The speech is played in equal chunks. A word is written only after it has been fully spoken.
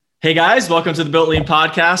Hey guys, welcome to the Built Lean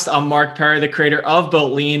podcast. I'm Mark Perry, the creator of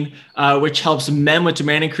Built Lean, which helps men with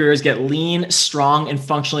demanding careers get lean, strong, and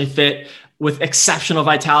functionally fit with exceptional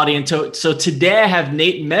vitality. And so today I have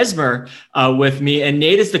Nate Mesmer with me, and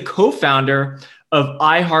Nate is the co-founder of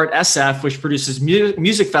iHeart SF, which produces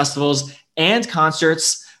music festivals and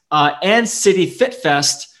concerts, and City Fit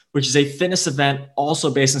Fest, which is a fitness event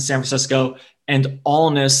also based in San Francisco, and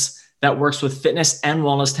Allness that works with fitness and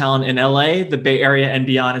wellness talent in LA, the Bay Area, and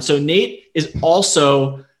beyond. And so Nate is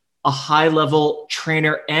also a high-level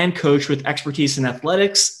trainer and coach with expertise in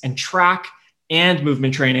athletics and track and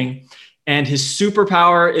movement training. And his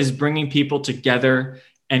superpower is bringing people together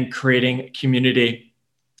and creating community.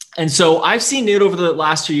 And so I've seen Nate over the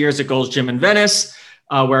last 2 years at Gold's Gym in Venice,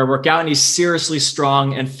 where I work out, and he's seriously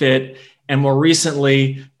strong and fit. And more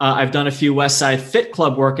recently, I've done a few Westside Fit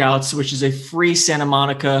Club workouts, which is a free Santa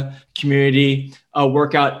Monica community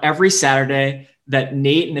workout every Saturday that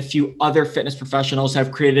Nate and a few other fitness professionals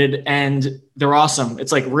have created. And they're awesome.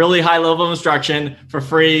 It's like really high level of instruction for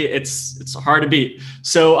free. It's hard to beat.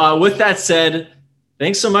 So with that said,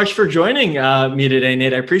 thanks so much for joining me today,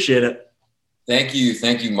 Nate. I appreciate it. Thank you.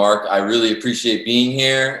 Thank you, Mark. I really appreciate being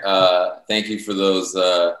here. Thank you for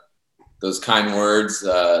those kind words,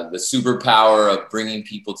 the superpower of bringing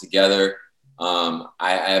people together. I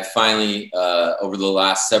have finally, over the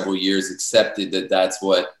last several years, accepted that that's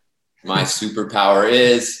what my superpower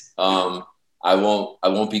is. I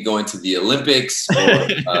won't be going to the Olympics or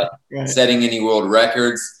right. setting any world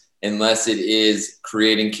records unless it is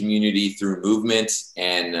creating community through movement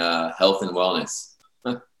and health and wellness.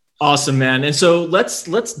 Awesome, man. And so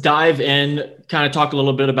let's dive in, kind of talk a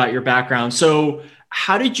little bit about your background. So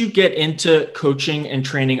how did you get into coaching and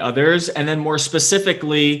training others? And then more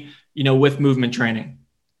specifically, with movement training?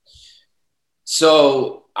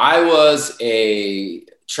 So I was a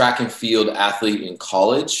track and field athlete in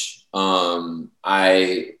college. In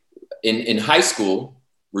high school,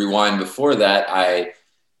 rewind before that,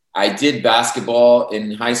 I did basketball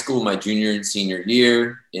in high school, my junior and senior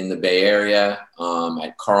year in the Bay Area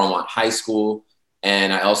at Carlmont High School.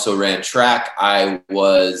 And I also ran track. I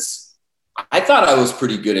thought I was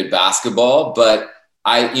pretty good at basketball, but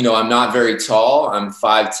I'm not very tall. I'm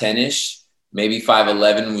 5'10"-ish, maybe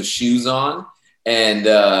 5'11" with shoes on. And,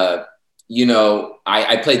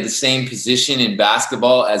 I played the same position in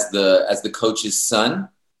basketball as the coach's son.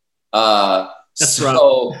 That's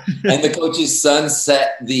right. And the coach's son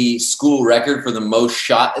set the school record for the most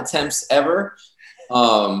shot attempts ever.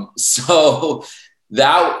 So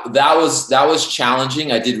that was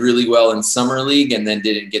challenging. I did really well in summer league and then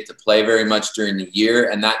didn't get to play very much during the year.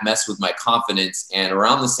 And that messed with my confidence. And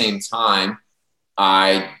around the same time,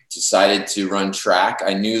 I decided to run track.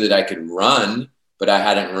 I knew that I could run, but I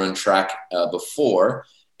hadn't run track before.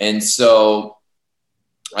 And so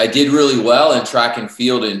I did really well in track and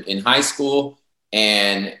field in high school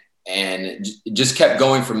and just kept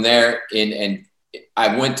going from there. And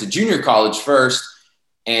I went to junior college first.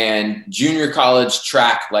 And junior college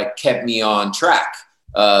track kept me on track,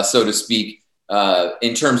 so to speak,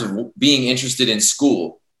 in terms of being interested in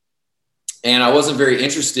school. And I wasn't very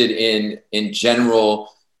interested in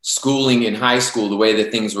general schooling in high school, the way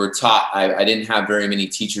that things were taught. I didn't have very many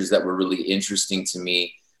teachers that were really interesting to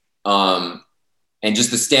me. And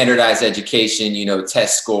just the standardized education,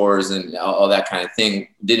 test scores and all that kind of thing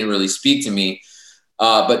didn't really speak to me.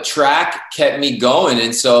 But track kept me going.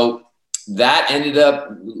 And so that ended up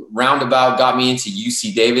roundabout got me into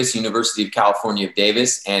UC Davis, University of California of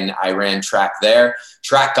Davis, and I ran track there.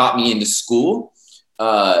 Track got me into school.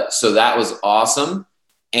 So that was awesome.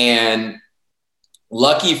 And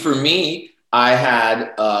lucky for me, I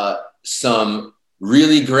had some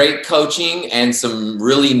really great coaching and some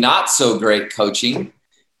really not so great coaching.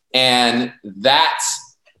 And that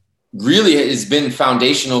really has been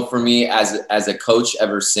foundational for me as a coach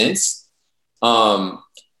ever since.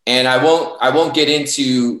 And I won't get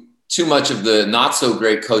into too much of the not so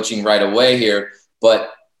great coaching right away here,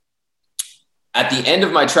 but at the end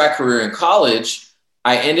of my track career in college,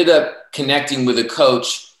 I ended up connecting with a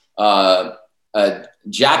coach, a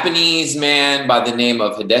Japanese man by the name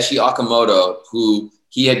of Hideshi Okamoto, who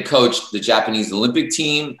he had coached the Japanese Olympic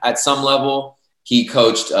team at some level. He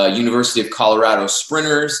coached University of Colorado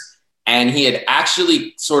sprinters, and he had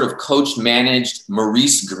actually sort of managed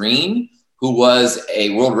Maurice Green, who was a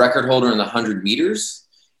world record holder in the 100 meters.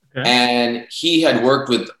 Okay. And he had worked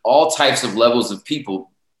with all types of levels of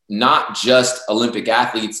people, not just Olympic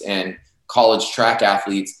athletes and college track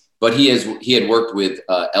athletes, but he had worked with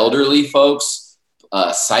elderly folks,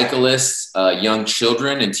 cyclists, young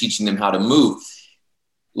children, and teaching them how to move.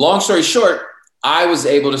 Long story short, I was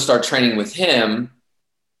able to start training with him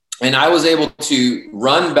And I was able to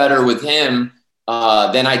run better with him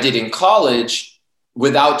than I did in college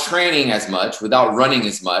without training as much, without running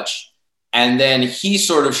as much. And then he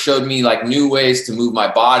sort of showed me like new ways to move my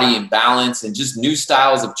body and balance and just new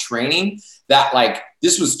styles of training that like,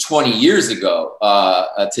 this was 20 years ago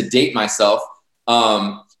to date myself.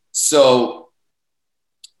 So,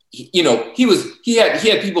 you know, he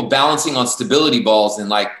had people balancing on stability balls in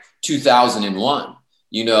like 2001,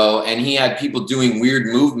 you know, and he had people doing weird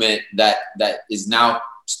movement that is now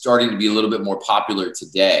starting to be a little bit more popular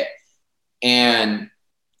today. And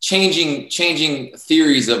changing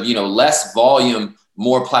theories of, you know, less volume,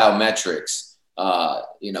 more plyometrics,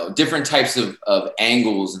 you know, different types of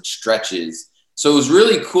angles and stretches. So it was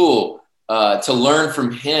really cool to learn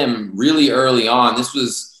from him really early on.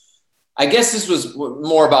 I guess this was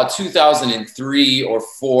more about 2003 or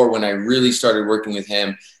 4 when I really started working with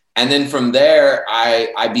him. And then from there,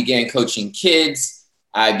 I began coaching kids.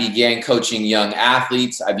 I began coaching young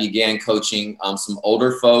athletes. I began coaching some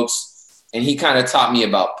older folks. And he kind of taught me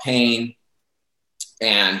about pain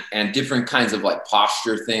and different kinds of like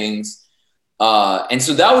posture things. And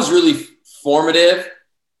so that was really formative.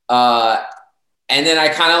 And then I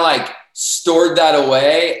kind of like stored that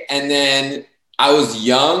away. And then I was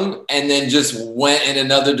young and then just went in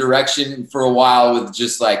another direction for a while with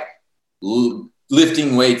just like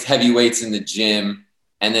lifting weights, heavy weights in the gym.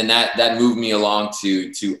 And then that moved me along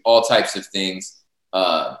to all types of things,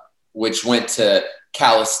 which went to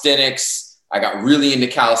calisthenics. I got really into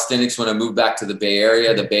calisthenics when I moved back to the Bay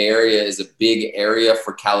Area. The Bay Area is a big area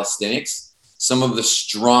for calisthenics. Some of the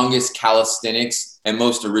strongest calisthenics and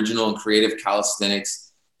most original and creative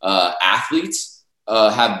calisthenics athletes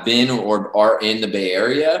have been or are in the Bay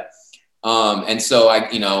Area. And so I,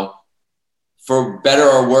 you know, for better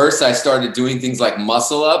or worse, I started doing things like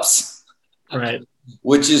muscle ups, right,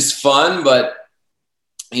 which is fun, but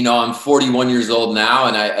you know, I'm 41 years old now,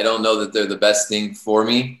 and I don't know that they're the best thing for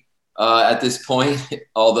me at this point.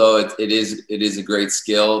 Although it is a great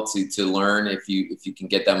skill to learn if you can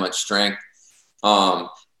get that much strength. And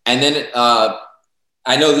then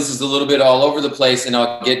I know this is a little bit all over the place, and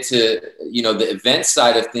I'll get to, you know, the event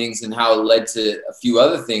side of things and how it led to a few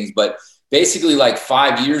other things. But basically, like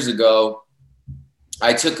 5 years ago,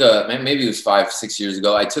 I took maybe it was 5-6 years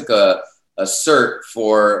ago, I took a cert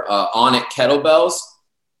for Onnit kettlebells.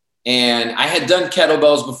 And I had done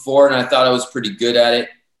kettlebells before and I thought I was pretty good at it,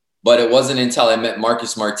 but it wasn't until I met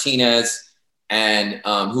Marcus Martinez and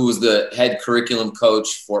who was the head curriculum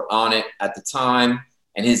coach for Onnit at the time.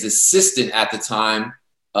 And his assistant at the time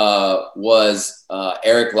was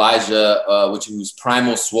Eric Elijah, who's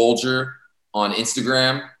Primal Swolger on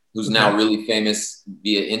Instagram, who's now really famous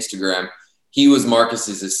via Instagram. He was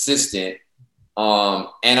Marcus's assistant.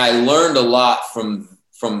 And I learned a lot from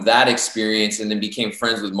that experience and then became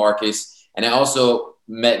friends with Marcus. And I also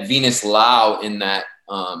met Venus Lau in that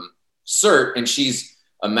cert, and she's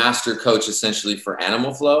a master coach essentially for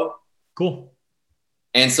Animal Flow. Cool.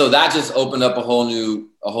 And so that just opened up a whole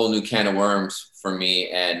new can of worms for me.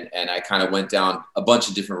 And I kind of went down a bunch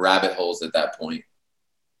of different rabbit holes at that point.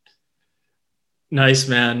 Nice,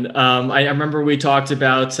 man. I remember we talked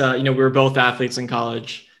about, you know, we were both athletes in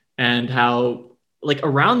college and how like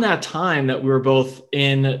around that time that we were both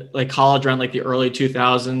in like college around like the early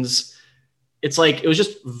 2000s, it's like, it was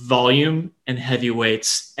just volume and heavy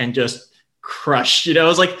weights and just crushed, you know, it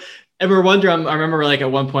was like, and we were wondering, I remember like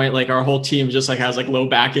at one point, like our whole team just like has like low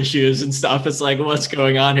back issues and stuff. It's like, what's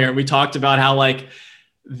going on here? And we talked about how like,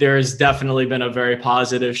 there's definitely been a very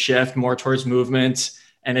positive shift more towards movement.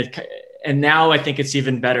 And now I think it's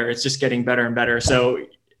even better. It's just getting better and better. So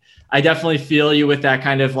I definitely feel you with that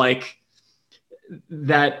kind of like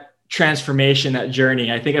that transformation, that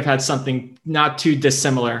journey. I think I've had something not too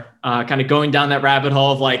dissimilar, kind of going down that rabbit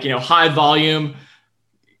hole of like, you know, high volume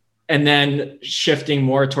and then shifting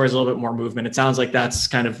more towards a little bit more movement. It sounds like that's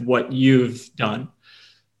kind of what you've done.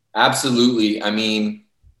 Absolutely. I mean,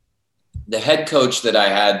 the head coach that I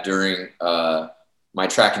had during my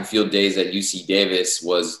track and field days at UC Davis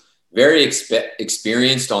was very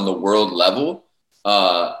experienced on the world level.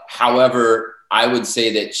 However, I would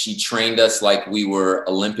say that she trained us like we were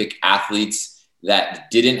Olympic athletes that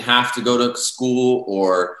didn't have to go to school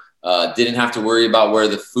or didn't have to worry about where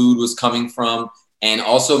the food was coming from. And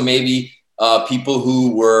also maybe people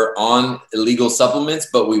who were on illegal supplements,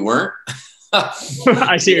 but we weren't.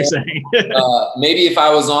 I see what you're saying. Maybe if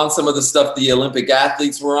I was on some of the stuff the Olympic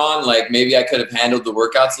athletes were on, like maybe I could have handled the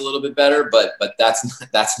workouts a little bit better, but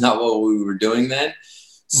that's not what we were doing then.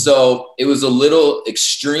 So it was a little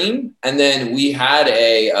extreme. And then we had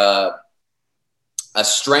a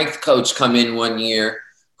strength coach come in one year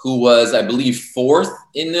who was, I believe, fourth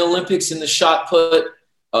in the Olympics in the shot put.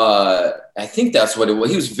 I think that's what it was.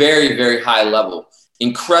 He was very, very high level.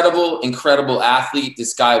 Incredible athlete.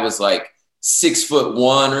 This guy was like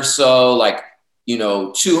 6'1" or so, like,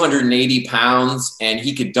 280 pounds, and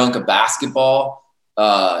he could dunk a basketball.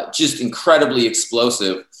 Just incredibly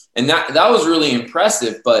explosive. And that was really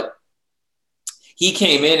impressive. But he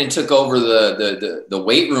came in and took over the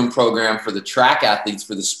weight room program for the track athletes,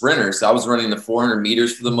 for the sprinters. So I was running the 400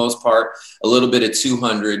 meters for the most part, a little bit of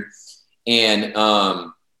 200. And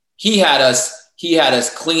he had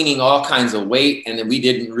us cleaning all kinds of weight. And then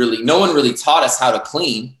no one really taught us how to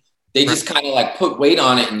clean. They just kind of like put weight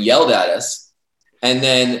on it and yelled at us. And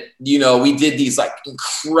then, we did these like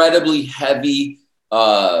incredibly heavy,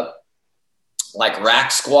 like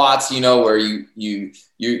rack squats, where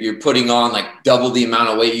you're putting on like double the amount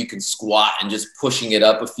of weight you can squat and just pushing it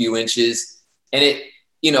up a few inches. And it,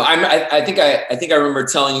 I think I remember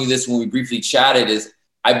telling you this when we briefly chatted, is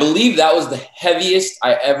I believe that was the heaviest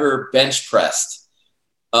I ever bench pressed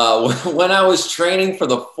when I was training for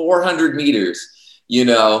the 400 meters,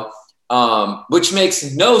 which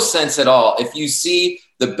makes no sense at all. If you see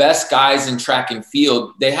the best guys in track and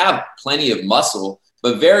field, they have plenty of muscle,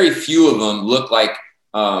 but very few of them look like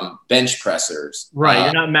bench pressers. Right.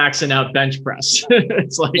 You're not maxing out bench press.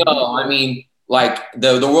 It's like, no, I mean, like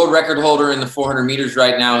the world record holder in the 400 meters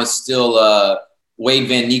right now is still Wade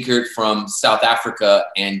Van Niekerk from South Africa.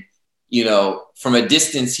 And, from a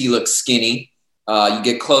distance, he looks skinny. You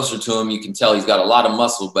get closer to him, you can tell he's got a lot of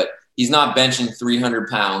muscle, but he's not benching 300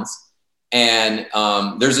 pounds. And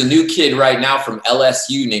there's a new kid right now from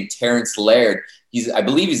LSU named Terrence Laird. I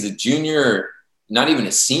believe he's a junior, not even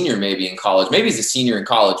a senior maybe in college. Maybe he's a senior in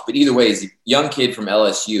college, but either way, he's a young kid from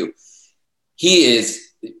LSU. He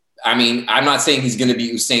is, I'm not saying he's going to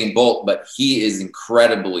be Usain Bolt, but he is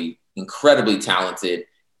incredibly talented.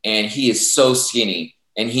 And he is so skinny.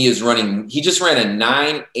 And he just ran a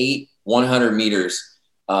 9.8 100 meters,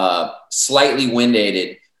 slightly wind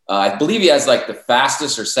aided. I believe he has like the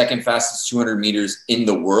fastest or second fastest 200 meters in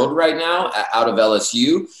the world right now out of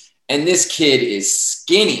LSU. And this kid is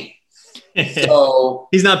skinny. So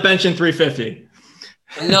he's not benching 350.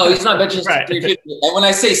 No, he's not benching Right. 350. And when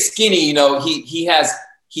I say skinny,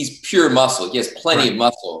 he's pure muscle. He has plenty of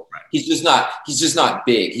muscle. Right. He's just not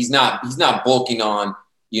big. He's not bulking on,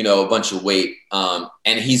 a bunch of weight. And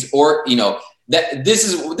this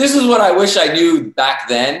is what I wish I knew back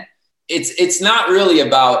then. It's not really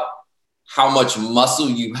about how much muscle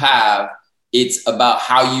you have. It's about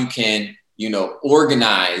how you can,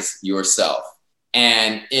 organize yourself.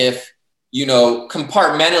 And if,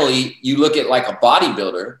 compartmentally, you look at like a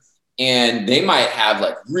bodybuilder and they might have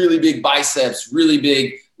like really big biceps, really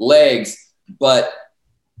big legs, but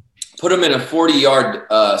put them in a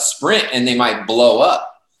 40-yard sprint and they might blow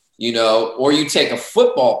up, or you take a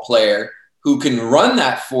football player who can run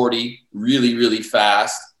that 40 really, really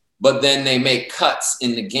fast, but then they make cuts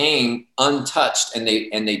in the game untouched and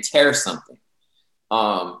they tear something.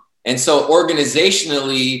 And so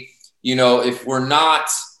organizationally, if we're not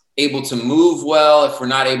able to move well, if we're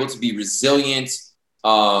not able to be resilient,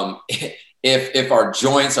 if our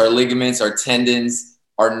joints, our ligaments, our tendons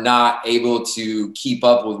are not able to keep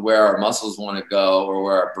up with where our muscles want to go or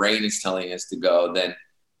where our brain is telling us to go, then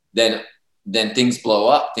things blow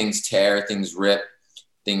up, things tear, things rip,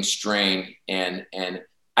 things strain. And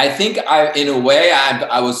I think in a way,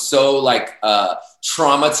 I was so like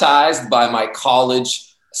traumatized by my college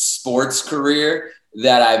sports career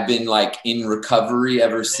that I've been like in recovery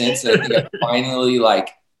ever since. And I think I finally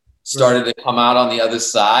like started to come out on the other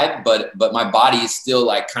side, but my body is still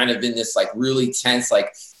like kind of in this like really tense,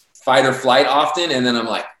 like fight or flight often. And then I'm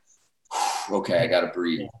like, okay, I got to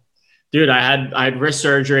breathe. Dude, I had wrist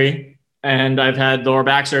surgery and I've had lower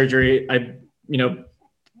back surgery. I,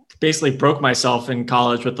 basically broke myself in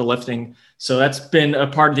college with the lifting. So that's been a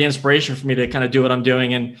part of the inspiration for me to kind of do what I'm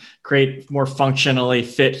doing and create more functionally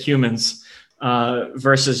fit humans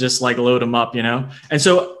versus just like load them up, And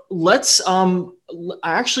so let's, I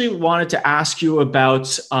actually wanted to ask you about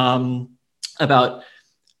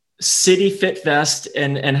City Fit Vest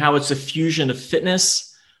and how it's a fusion of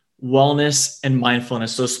fitness, wellness, and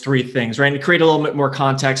mindfulness, those three things, right? And to create a little bit more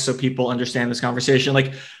context so people understand this conversation,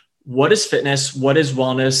 like what is fitness? What is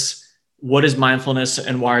wellness? What is mindfulness?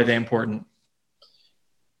 And why are they important?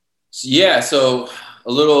 Yeah. So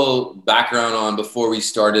a little background on before we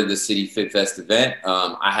started the City Fit Fest event.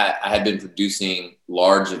 I had been producing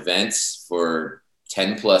large events for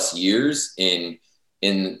 10 plus years in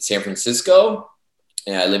San Francisco.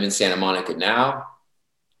 And I live in Santa Monica now.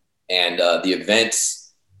 And the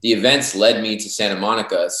events led me to Santa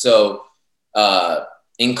Monica. So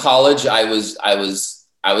in college, I was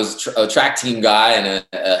a track team guy and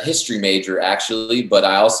a history major actually, but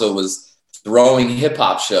I also was throwing hip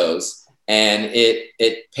hop shows, and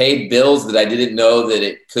it paid bills that I didn't know that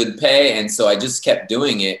it could pay. And so I just kept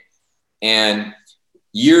doing it. And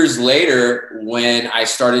years later, when I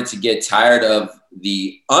started to get tired of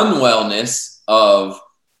the unwellness of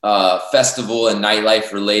festival and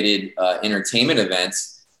nightlife related entertainment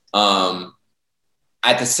events,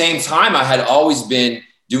 at the same time, I had always been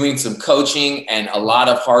doing some coaching and a lot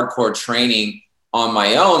of hardcore training on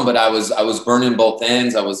my own, but I was burning both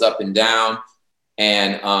ends. I was up and down.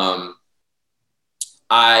 And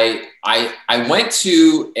I went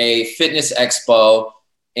to a fitness expo,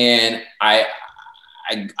 and I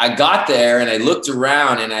got there and I looked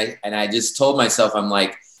around, and I just told myself, I'm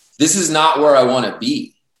like, this is not where I want to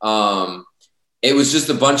be. It was just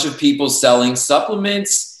a bunch of people selling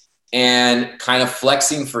supplements and kind of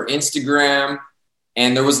flexing for Instagram.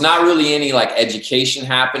 And there was not really any like education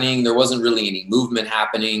happening. There wasn't really any movement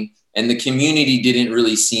happening. And the community didn't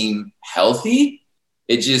really seem healthy.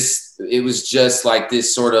 It was just like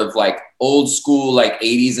this sort of like old school, like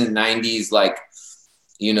 80s and 90s, like,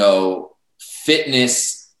 you know,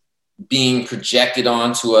 fitness being projected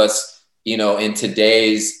onto us, you know, in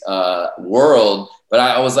today's world. But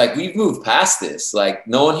I was like, we've moved past this. Like,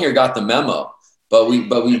 no one here got the memo. But we've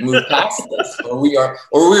moved past this, or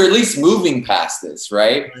we're at least moving past this,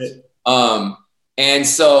 right? And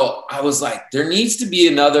so I was like, there needs to be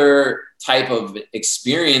another type of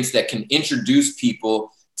experience that can introduce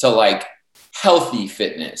people to like healthy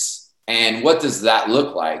fitness. And what does that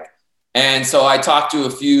look like? And so I talked to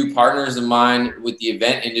a few partners of mine with the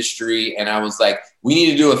event industry, and I was like, we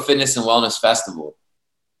need to do a fitness and wellness festival.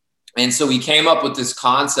 And so we came up with this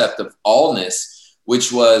concept of allness,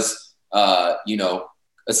 which was, you know,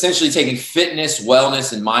 essentially taking fitness,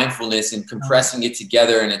 wellness, and mindfulness and compressing it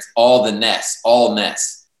together. And it's all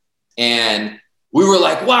ness. And we were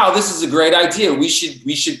like, wow, this is a great idea. We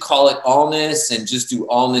should call it allness and just do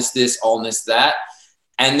allness this, allness that.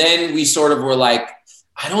 And then we sort of were like,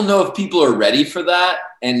 I don't know if people are ready for that.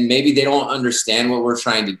 And maybe they don't understand what we're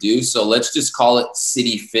trying to do. So let's just call it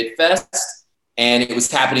City Fit Fest. And it was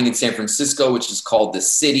happening in San Francisco, which is called The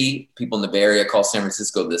City. People in the Bay Area call San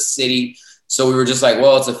Francisco The City. So we were just like,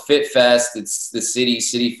 well, it's a fit fest. It's the City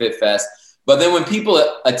Fit Fest. But then when people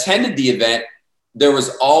attended the event, there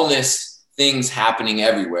was allness things happening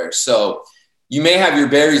everywhere. So you may have your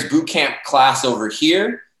Barry's Boot Camp class over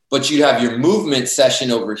here, but you'd have your movement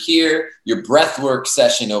session over here, your breathwork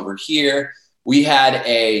session over here. We had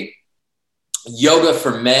a yoga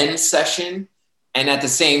for men session. And at the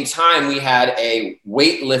same time, we had a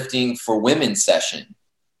weightlifting for women session.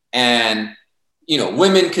 And, you know,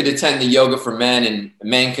 women could attend the yoga for men and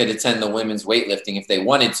men could attend the women's weightlifting if they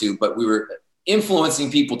wanted to, but we were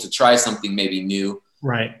influencing people to try something maybe new.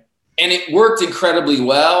 Right. And it worked incredibly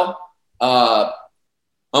well.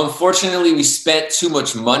 Unfortunately, we spent too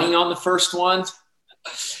much money on the first one.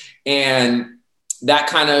 And that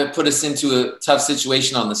kind of put us into a tough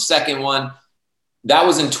situation on the second one. That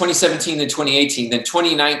was in 2017 and 2018. Then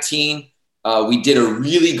 2019, we did a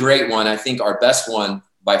really great one. I think our best one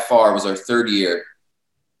by far was our third year.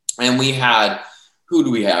 And we had, who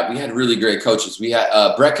do we have? We had really great coaches. We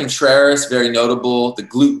had Brett Contreras, very notable, the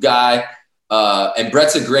glute guy. And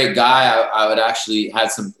Brett's a great guy. I would actually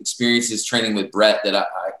had some experiences training with Brett that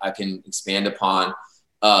I can expand upon.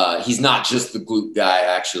 He's not just the glute guy,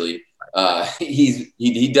 actually.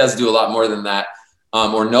 He does do a lot more than that.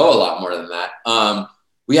 Or know a lot more than that.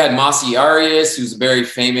 We had Masi Arias, who's a very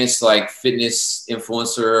famous like fitness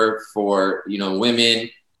influencer for, you know, women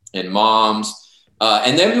and moms.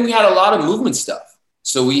 And then we had a lot of movement stuff.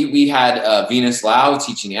 So we had Venus Lau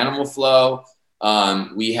teaching Animal Flow.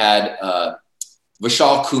 We had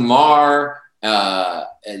Vishal Kumar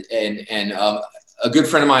and a good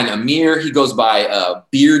friend of mine, Amir. He goes by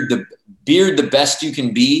Beard the Best You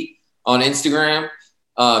Can Be on Instagram.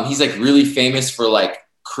 He's like really famous for like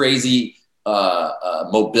crazy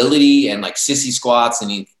mobility and like sissy squats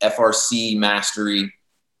and FRC mastery.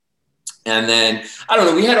 And then, I don't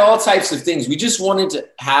know, we had all types of things. We just wanted to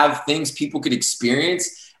have things people could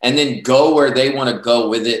experience and then go where they want to go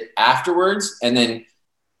with it afterwards and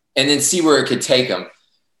then see where it could take them.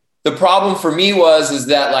 The problem for me is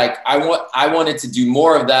that like I wanted to do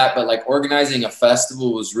more of that, but like organizing a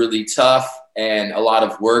festival was really tough and a lot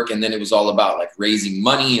of work. And then it was all about like raising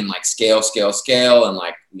money and like scale. And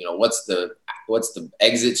like, you know, what's the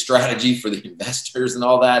exit strategy for the investors and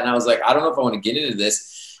all that. And I was like, I don't know if I want to get into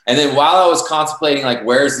this. And then while I was contemplating, like,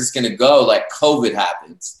 where is this going to go? Like COVID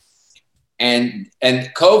happens and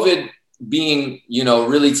COVID being, you know,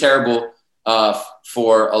 really terrible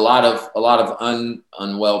for a lot of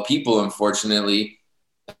unwell people, unfortunately.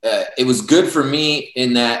 It was good for me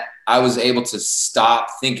in that I was able to stop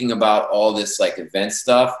thinking about all this like event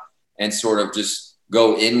stuff and sort of just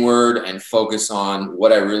go inward and focus on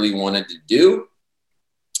what I really wanted to do.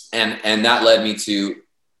 And that led me to,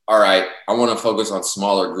 all right, I want to focus on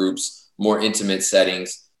smaller groups, more intimate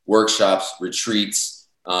settings, workshops, retreats,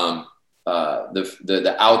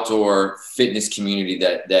 the outdoor fitness community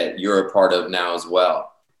that you're a part of now as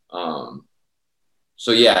well.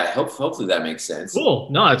 So yeah, hopefully that makes sense. Cool.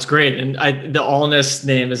 No, it's great. And the Allness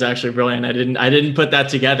name is actually brilliant. I didn't put that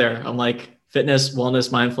together. I'm like fitness,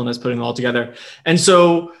 wellness, mindfulness, putting it all together. And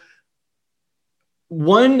so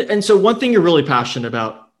one thing you're really passionate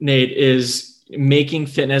about, Nate, is making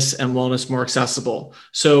fitness and wellness more accessible.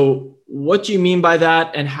 So what do you mean by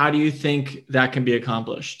that? And how do you think that can be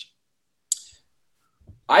accomplished?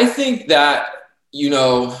 I think that,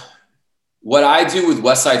 what I do with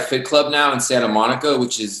Westside Fit Club now in Santa Monica,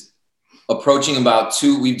 which is approaching about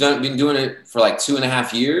we've been doing it for like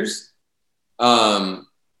 2.5 years.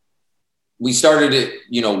 We started it,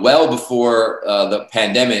 well before the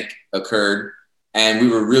pandemic occurred, and we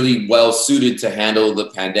were really well suited to handle the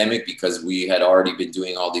pandemic because we had already been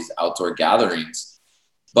doing all these outdoor gatherings.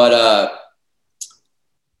 But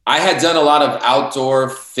I had done a lot of outdoor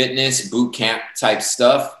fitness boot camp type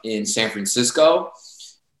stuff in San Francisco.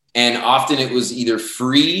 And often it was either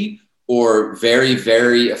free or very,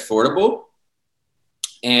 very affordable.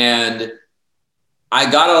 And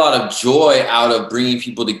I got a lot of joy out of bringing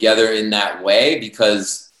people together in that way,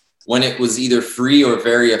 because when it was either free or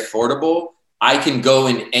very affordable, I can go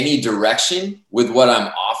in any direction with what I'm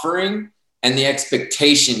offering, and the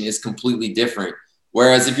expectation is completely different.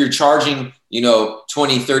 Whereas if you're charging, $20, $30,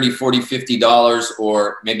 $40, $50,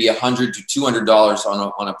 or maybe $100 to $200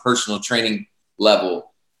 on a personal training level,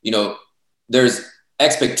 there's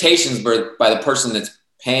expectations by the person that's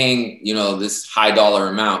paying, this high dollar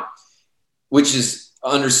amount, which is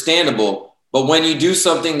understandable. But when you do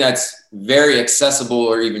something that's very accessible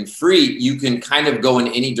or even free, you can kind of go in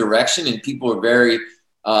any direction, and people are very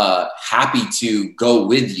happy to go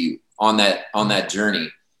with you on that journey.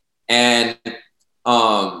 And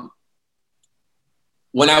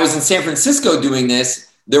when I was in San Francisco doing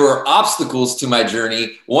this, there were obstacles to my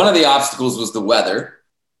journey. One of the obstacles was the weather.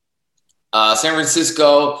 San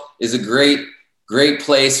Francisco is a great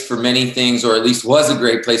place for many things, or at least was a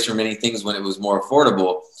great place for many things when it was more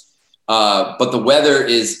affordable. But the weather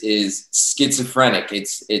is schizophrenic.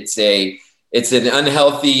 It's an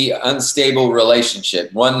unhealthy, unstable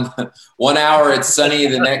relationship. One hour it's sunny,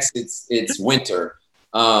 the next it's winter.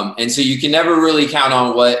 And so you can never really count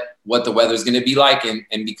on what the weather is going to be like.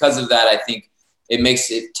 And because of that, I think it makes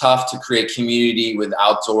it tough to create community with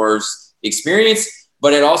outdoors experience.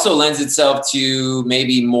 But it also lends itself to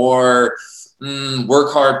maybe more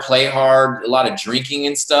work hard, play hard, a lot of drinking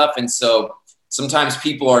and stuff. And so sometimes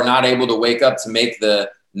people are not able to wake up to make the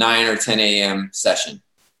 9 or 10 a.m. session.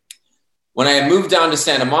 When I moved down to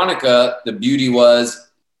Santa Monica, the beauty was,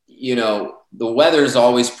 the weather is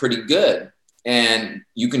always pretty good and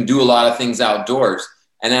you can do a lot of things outdoors.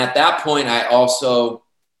 And at that point, I also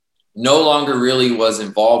no longer really was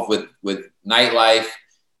involved with nightlife.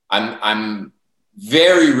 I'm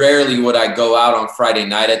very rarely would I go out on Friday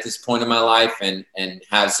night at this point in my life and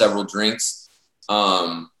have several drinks.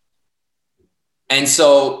 And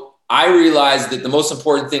so I realized that the most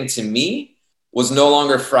important thing to me was no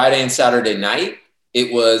longer Friday and Saturday night.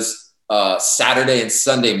 It was Saturday and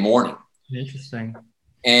Sunday morning. Interesting.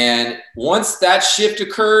 And once that shift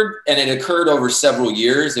occurred, and it occurred over several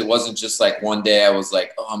years, it wasn't just like one day I was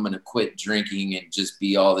like, oh, I'm going to quit drinking and just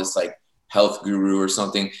be all this like health guru or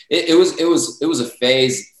something. It was a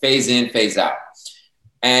phase in, phase out.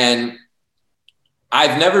 And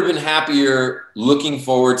I've never been happier looking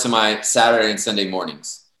forward to my Saturday and Sunday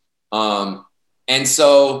mornings. And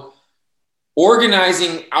so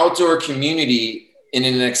organizing outdoor community in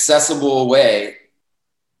an accessible way,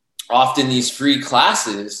 often these free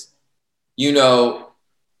classes, I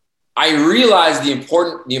realized the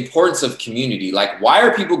importance of community. Like, why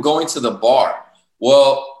are people going to the bar?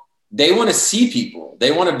 Well, they want to see people.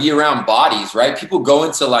 They want to be around bodies, right? People go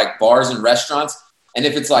into like bars and restaurants, and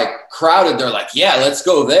if it's like crowded, they're like, yeah, let's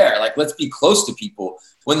go there. Like, let's be close to people.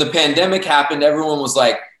 When the pandemic happened, everyone was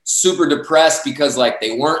like super depressed because like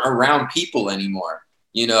they weren't around people anymore,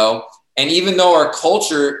 And even though our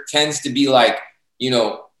culture tends to be like,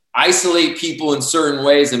 isolate people in certain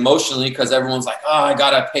ways emotionally because everyone's like, oh, I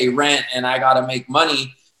got to pay rent and I got to make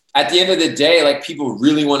money. At the end of the day, like people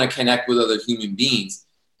really want to connect with other human beings.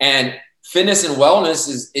 And fitness and wellness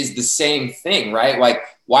is the same thing, right? Like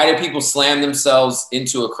why do people slam themselves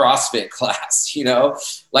into a CrossFit class? You know,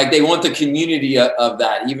 like they want the community of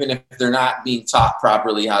that, even if they're not being taught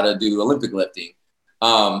properly how to do Olympic lifting,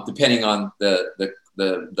 depending on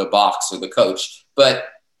the box or the coach. But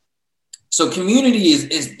so community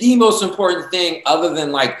is the most important thing, other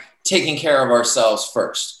than like taking care of ourselves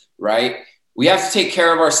first, right? We have to take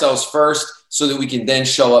care of ourselves first so that we can then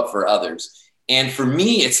show up for others. And for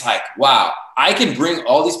me, it's like, wow, I can bring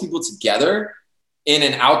all these people together in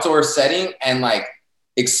an outdoor setting and like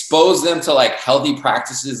expose them to like healthy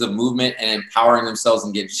practices of movement and empowering themselves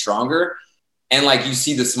and getting stronger. And like, you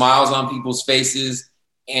see the smiles on people's faces,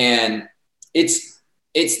 and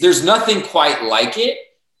there's nothing quite like it.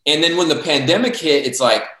 And then when the pandemic hit, it's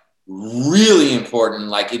like really important.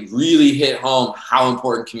 Like it really hit home how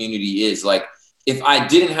important community is. Like if I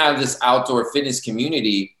didn't have this outdoor fitness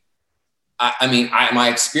community, my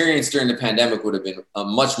experience during the pandemic would have been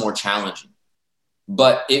much more challenging.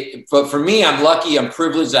 But for me, I'm lucky. I'm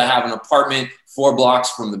privileged. I have an apartment 4 blocks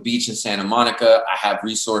from the beach in Santa Monica. I have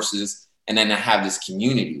resources, and then I have this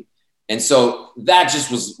community. And so that just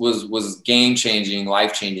was game changing,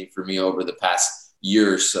 life changing for me over the past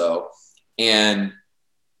year or so. And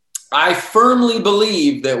I firmly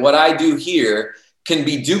believe that what I do here can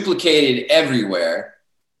be duplicated everywhere.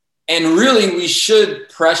 And really, we should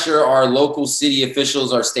pressure our local city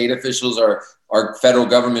officials, our state officials, our federal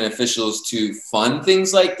government officials to fund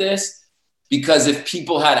things like this. Because if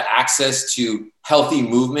people had access to healthy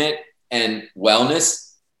movement and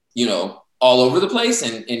wellness, you know, all over the place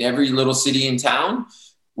and in every little city and town,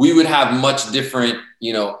 we would have much different,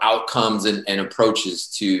 you know, outcomes and approaches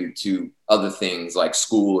to other things like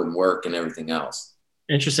school and work and everything else.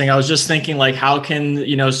 Interesting. I was just thinking, like, how can,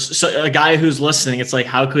 you know, so a guy who's listening, it's like,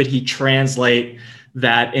 how could he translate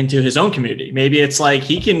that into his own community? Maybe it's like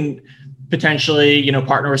he can potentially, you know,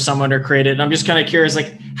 partner with someone or create it. And I'm just kind of curious,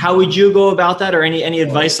 like, how would you go about that, or any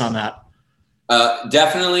advice on that?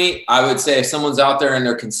 Definitely. I would say if someone's out there and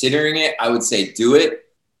they're considering it, I would say do it.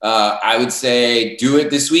 I would say do it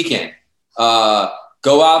this weekend.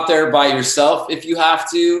 Go out there by yourself if you have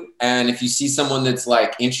to. And if you see someone that's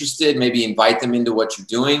like interested, maybe invite them into what you're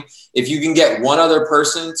doing. If you can get one other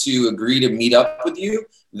person to agree to meet up with you,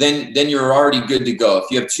 then you're already good to go. If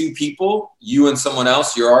you have 2 people, you and someone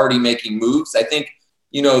else, you're already making moves. I think,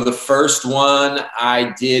 you know, the first one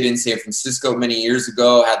I did in San Francisco many years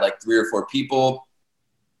ago had like 3 or 4 people.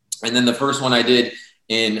 And then the first one I did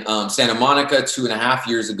in Santa Monica 2.5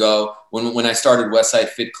 years ago, when I started Westside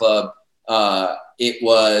Fit Club, it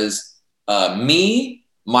was me,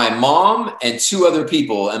 my mom, and 2 other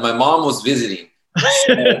people, and my mom was visiting.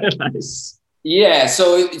 Nice. Yeah,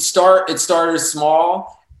 so it started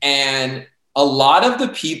small, and a lot of the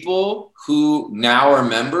people who now are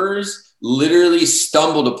members literally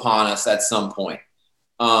stumbled upon us at some point.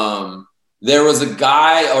 There was a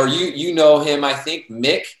guy, or you know him, I think,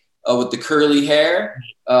 Mick, with the curly hair,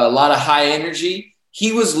 a lot of high energy.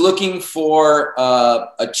 He was looking for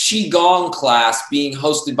a Qigong class being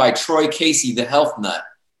hosted by Troy Casey, the health nut.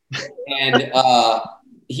 And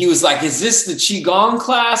he was like, is this the Qigong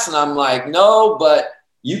class? And I'm like, no, but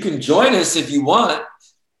you can join us if you want.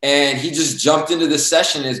 And he just jumped into the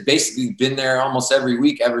session and has basically been there almost every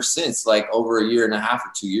week ever since, like over 1.5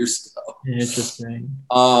 or 2 years ago. Interesting.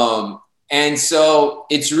 And so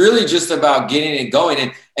it's really just about getting it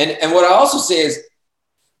going. And what I also say is,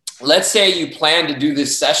 let's say you plan to do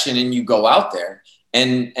this session and you go out there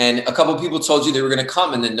and a couple of people told you they were going to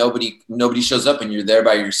come, and then nobody shows up and you're there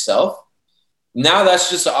by yourself. Now that's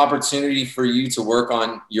just an opportunity for you to work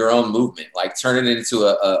on your own movement, like turn it into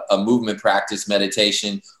a movement practice,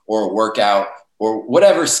 meditation, or a workout, or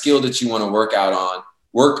whatever skill that you want to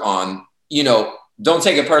work on. You know, don't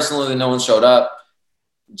take it personally that no one showed up.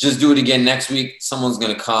 Just do it again next week. Someone's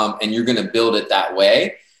going to come, and you're going to build it that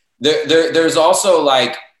way. There's also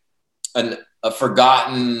like a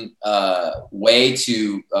forgotten way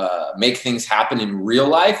to make things happen in real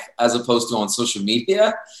life as opposed to on social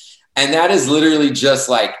media. And that is literally just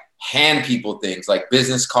like hand people things like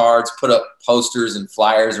business cards, put up posters and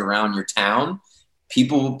flyers around your town.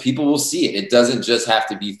 People will see it. It doesn't just have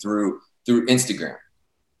to be through Instagram.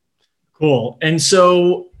 Cool. And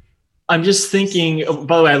so I'm just thinking,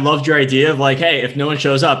 by the way, I loved your idea of like, hey, if no one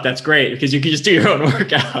shows up, that's great because you can just do your own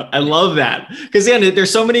workout. I love that. Because again,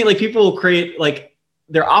 there's so many, like, people create like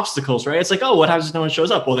their obstacles, right? It's like, oh, what happens if no one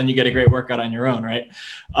shows up? Well, then you get a great workout on your own, right?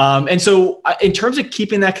 And so in terms of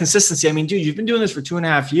keeping that consistency, I mean, dude, you've been doing this for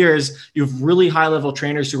 2.5 years. You have really high level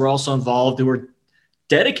trainers who are also involved, who are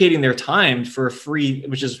dedicating their time for free,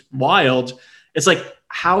 which is wild. It's like,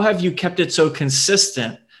 how have you kept it so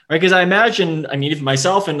consistent? right? Because I imagine, I mean, if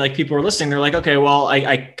myself and like people are listening, they're like, okay, well,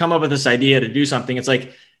 I come up with this idea to do something. It's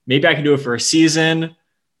like, maybe I can do it for a season,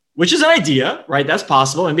 which is an idea, right? That's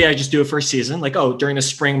possible. Maybe I just do it for a season. Like, oh, during the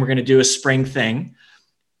spring, we're going to do a spring thing.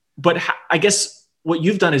 But I guess what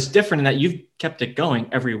you've done is different in that you've kept it going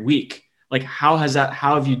every week. Like, how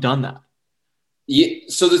have you done that? Yeah,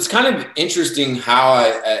 so it's kind of interesting how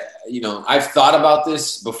I've thought about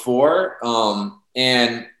this before.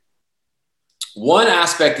 And one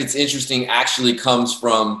aspect that's interesting actually comes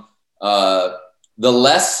from the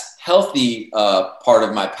less healthy part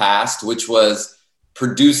of my past, which was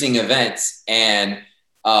producing events. And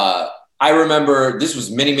I remember this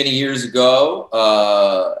was many, many years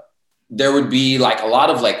ago. There would be like a lot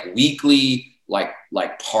of like weekly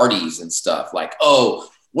like parties and stuff, like, oh,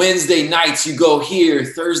 Wednesday nights you go here,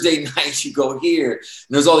 Thursday nights you go here. And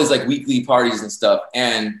there's all these like weekly parties and stuff.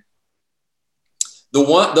 And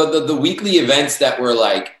the weekly events that were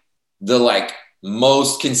like the like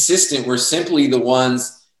most consistent were simply the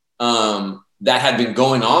ones that had been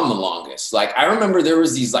going on the longest. Like I remember there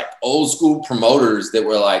was these like old school promoters that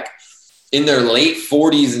were like in their late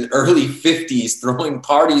 40s and early 50s throwing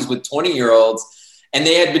parties with 20-year-olds. And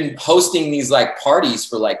they had been hosting these like parties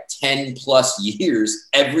for like 10 plus years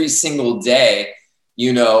every single day,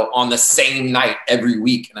 on the same night every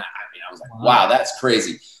week. And I was like, wow, that's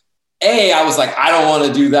crazy. I was like, I don't want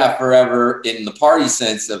to do that forever in the party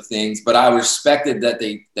sense of things, but I respected that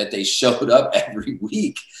they showed up every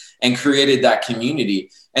week and created that community.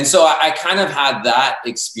 And so I kind of had that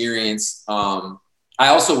experience. I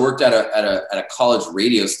also worked at a college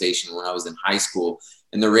radio station when I was in high school.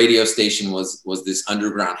 And the radio station was this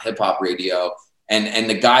underground hip hop radio. And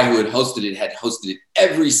the guy who had hosted it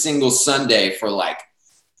every single Sunday for like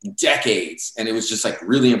decades. And it was just like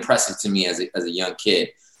really impressive to me as a young kid.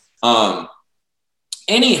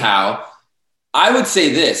 Anyhow, I would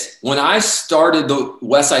say this: when I started the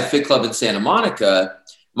Westside Fit Club in Santa Monica,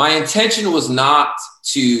 my intention was not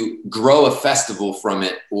to grow a festival from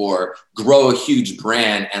it or grow a huge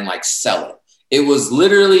brand and like sell it. It was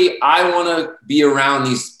literally, I want to be around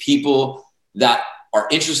these people that are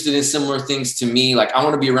interested in similar things to me. Like I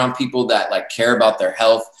want to be around people that like care about their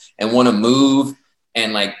health and want to move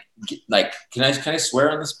and like, can I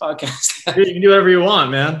swear on this podcast? You can do whatever you want,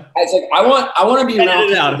 man. It's like, I want to be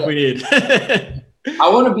around it out if we need. I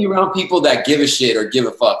want to be around people that give a shit or give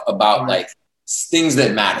a fuck about like things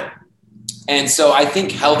that matter. And so I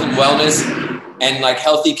think health and wellness and like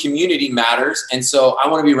healthy community matters. And so I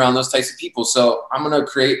want to be around those types of people. So I'm going to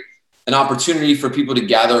create an opportunity for people to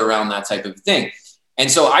gather around that type of thing. And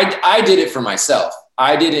so I did it for myself.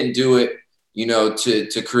 I didn't do it,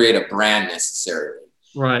 to create a brand necessarily.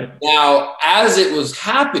 Right. Now, as it was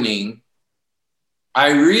happening, I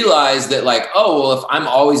realized that like, oh, well, if I'm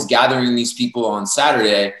always gathering these people on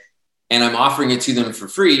Saturday and I'm offering it to them for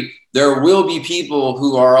free, there will be people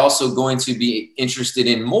who are also going to be interested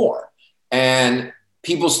in more. And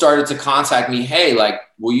people started to contact me, hey, like,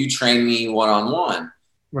 will you train me one-on-one?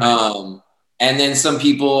 Right. And then some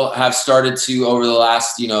people have started to, over the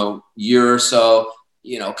last, year or so,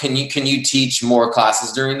 can you teach more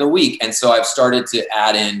classes during the week? And so I've started to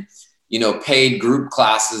add in, paid group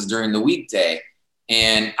classes during the weekday.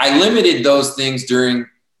 And I limited those things during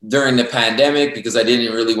the pandemic because I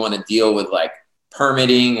didn't really want to deal with like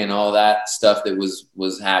permitting and all that stuff that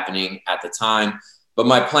was happening at the time. But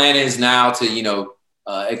my plan is now to,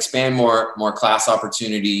 expand more class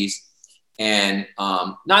opportunities and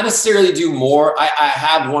not necessarily do more. I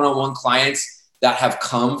have one-on-one clients that have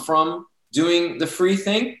come from doing the free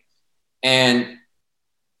thing. And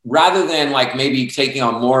rather than like maybe taking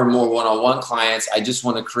on more and more one-on-one clients, I just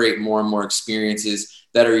want to create more and more experiences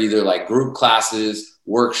that are either like group classes,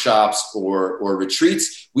 workshops, or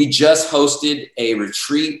retreats. We just hosted a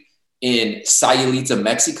retreat in Sayulita,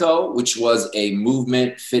 Mexico, which was a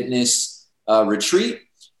movement fitness retreat.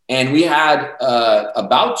 And we had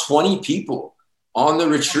about 20 people on the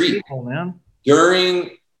retreat. Oh, man.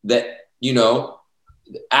 During that,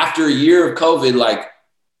 after a year of COVID, like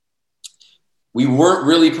we weren't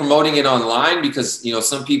really promoting it online because,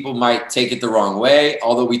 some people might take it the wrong way.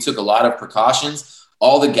 Although we took a lot of precautions,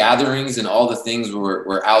 all the gatherings and all the things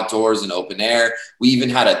were outdoors and open air. We even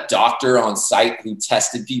had a doctor on site who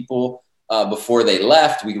tested people before they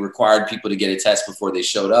left. We required people to get a test before they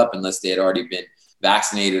showed up unless they had already been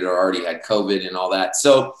vaccinated or already had COVID and all that.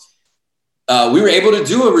 So we were able to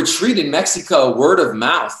do a retreat in Mexico, word of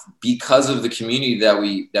mouth, because of the community that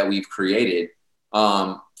we've created.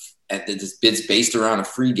 And it's based around a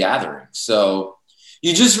free gathering. So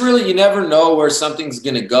you never know where something's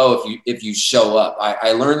going to go if you show up.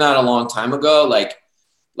 I learned that a long time ago.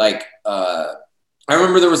 I I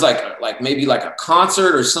remember there was maybe like a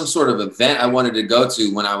concert or some sort of event I wanted to go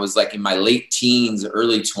to when I was like in my late teens,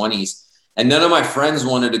 early 20s, and none of my friends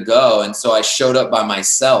wanted to go. And so I showed up by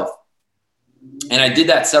myself, and I did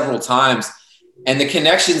that several times. And the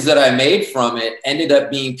connections that I made from it ended up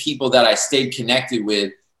being people that I stayed connected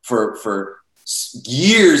with for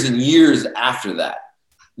years and years after that.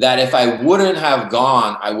 That if I wouldn't have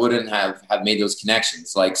gone, I wouldn't have made those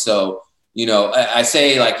connections. Like, so, you know, I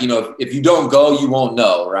say, like, you know, if you don't go, you won't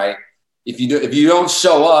know, right? If you don't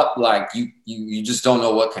show up, like you just don't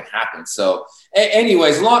know what can happen. So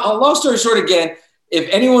anyways, long story short, again, if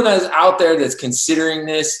anyone is out there that's considering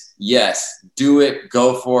this, yes, do it,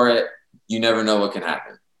 go for it. You never know what can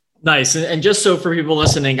happen. Nice. And just so for people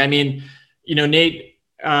listening, I mean, you know, Nate,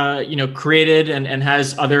 created and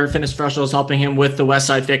has other fitness professionals helping him with the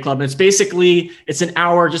Westside Fit Club. And it's an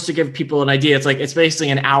hour, just to give people an idea. It's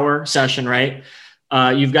basically an hour session, right?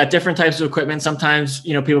 You've got different types of equipment. Sometimes,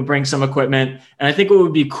 you know, people bring some equipment, and I think what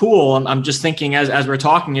would be cool, I'm just thinking as we're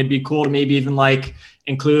talking, it'd be cool to maybe even like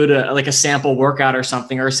include a sample workout or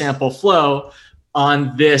something, or a sample flow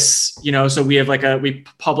on this, you know, so we have we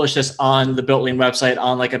publish this on the Built Lean website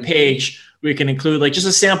on like a page. We can include like just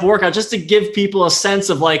a sample workout just to give people a sense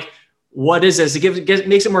of like, what is this? It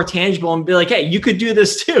makes it more tangible and be like, hey, you could do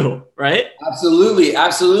this too, right? Absolutely.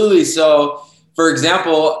 Absolutely. So for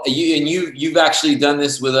example, you've actually done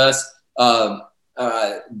this with us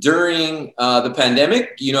during the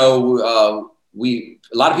pandemic. You know,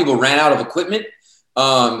 a lot of people ran out of equipment.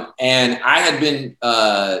 And I had been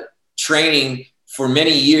training for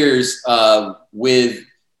many years with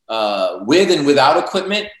and without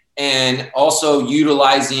equipment, and also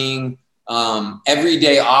utilizing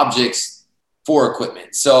everyday objects for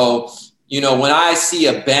equipment. So, you know, when I see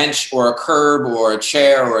a bench or a curb or a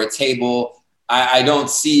chair or a table, I don't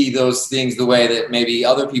see those things the way that maybe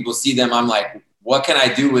other people see them. I'm like, what can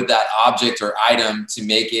I do with that object or item to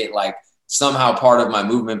make it like somehow part of my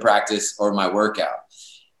movement practice or my workout?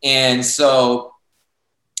 And so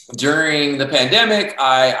during the pandemic,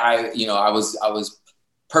 I was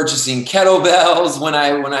purchasing kettlebells when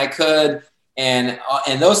I could, and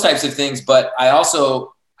those types of things. But I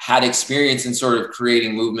also had experience in sort of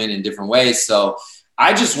creating movement in different ways. So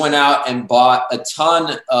I just went out and bought a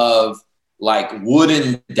ton of like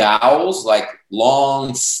wooden dowels, like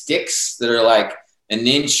long sticks that are like an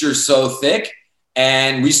inch or so thick.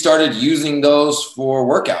 And we started using those for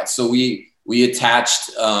workouts. So we attached,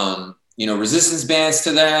 resistance bands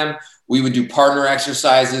to them. We would do partner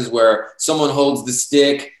exercises where someone holds the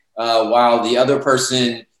stick while the other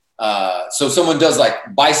person, so someone does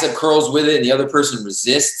like bicep curls with it and the other person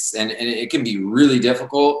resists, and it can be really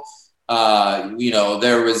difficult. We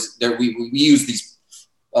use these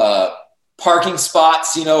parking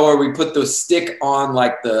spots, you know, where we put the stick on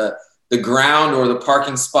like the ground or the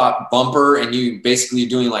parking spot bumper, and you basically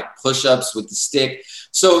doing like push-ups with the stick.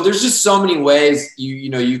 So there's just so many ways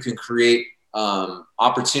you can create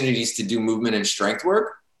opportunities to do movement and strength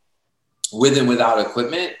work with and without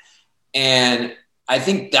equipment. And I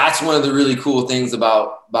think that's one of the really cool things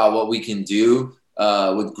about what we can do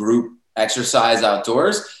with group exercise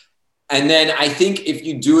outdoors. And then I think if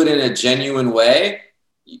you do it in a genuine way,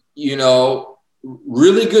 you know,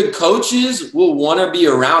 really good coaches will want to be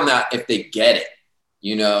around that if they get it,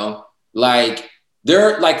 you know, like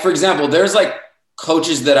for example, there's like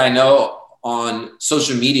coaches that I know on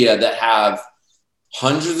social media that have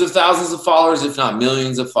hundreds of thousands of followers, if not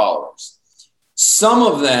millions of followers. Some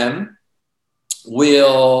of them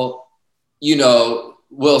will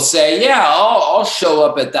say, yeah, I'll show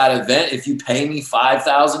up at that event if you pay me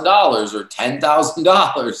 $5,000 or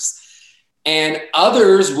 $10,000. And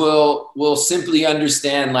others will simply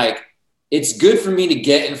understand, like, it's good for me to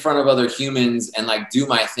get in front of other humans and like do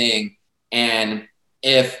my thing. And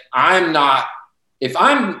if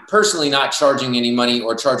I'm personally not charging any money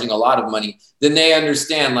or charging a lot of money, then they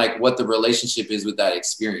understand like what the relationship is with that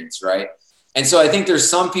experience, right? And so I think there's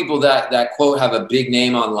some people that quote have a big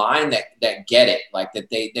name online that get it, like that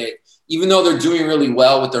they even though they're doing really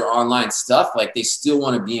well with their online stuff, like they still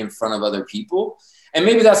want to be in front of other people. And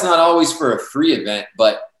maybe that's not always for a free event,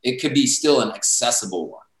 but it could be still an accessible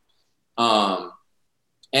one.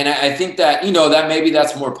 And I think that, you know, that maybe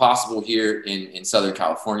that's more possible here in Southern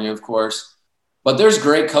California, of course, but there's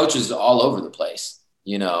great coaches all over the place,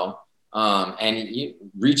 you know, and you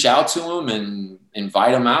reach out to them and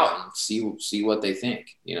invite them out and see what they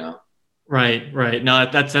think, you know? Right. No,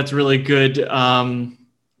 that's really good.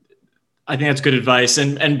 I think that's good advice.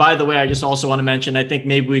 And by the way, I just also want to mention, I think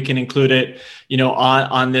maybe we can include it, you know,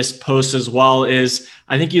 on this post as well, is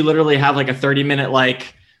I think you literally have like a 30-minute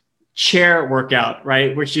like chair workout,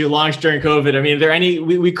 right? Which you launched during COVID. I mean, are there any,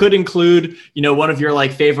 we could include, one of your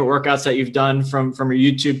like favorite workouts that you've done from your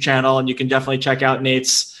YouTube channel, and you can definitely check out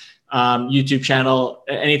Nate's YouTube channel.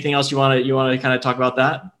 Anything else you want to kind of talk about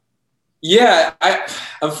that? Yeah,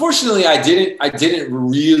 unfortunately I didn't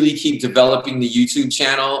really keep developing the YouTube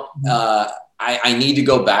channel. I need to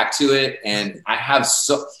go back to it, and I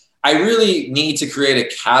really need to create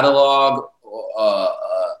a catalog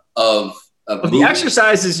of the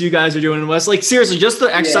exercises you guys are doing in West. Like seriously, just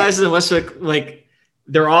the exercises in Westwick, like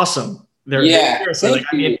they're awesome. Thank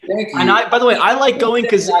you. And by the way, I like going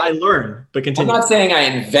because I learn. But continue. I'm not saying I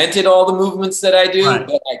invented all the movements that I do, but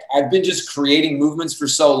like I've been just creating movements for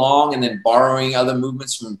so long, and then borrowing other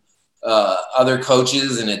movements from other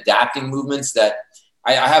coaches and adapting movements that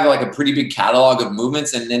I have like a pretty big catalog of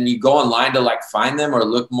movements. And then you go online to like find them or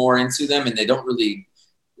look more into them, and they don't really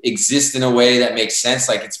exist in a way that makes sense.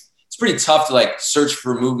 Like it's pretty tough to like search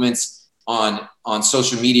for movements on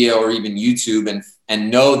social media or even YouTube and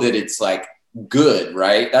know that it's like good,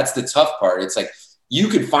 right? That's the tough part. It's like you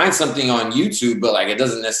could find something on YouTube, but like it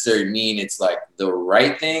doesn't necessarily mean it's like the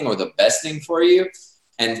right thing or the best thing for you.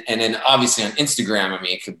 And then obviously on Instagram, I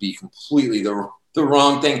mean, it could be completely the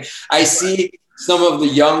wrong thing. I see some of the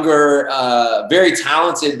younger, very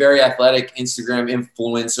talented, very athletic Instagram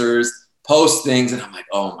influencers post things, and I'm like,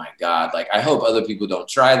 oh my God, like I hope other people don't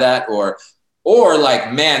try that, or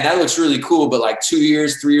like, man, that looks really cool, but like 2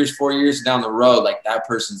 years, 3 years, 4 years down the road, like that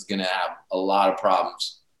person's gonna have a lot of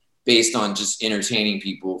problems based on just entertaining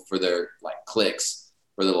people for their like clicks,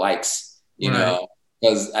 for the likes, you know,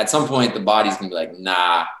 because at some point the body's gonna be like,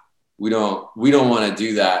 nah, we don't want to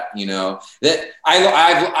do that, that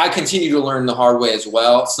I continue to learn the hard way as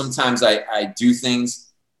well. Sometimes I do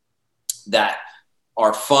things that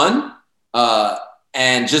are fun,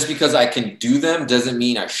 and just because I can do them doesn't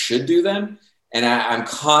mean I should do them. And I'm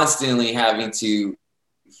constantly having to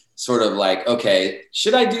sort of like, okay,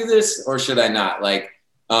 should I do this or should I not? Like,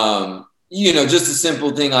 just a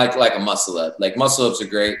simple thing like a muscle up. Like muscle ups are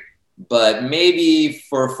great, but maybe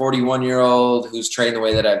for a 41-year-old who's trained the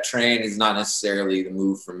way that I've trained is not necessarily the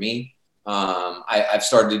move for me. I've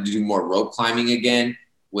started to do more rope climbing again,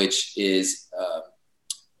 which is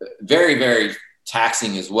very, very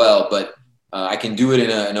taxing as well, but I can do it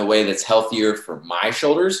in a way that's healthier for my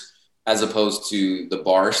shoulders as opposed to the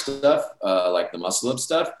bar stuff, like the muscle up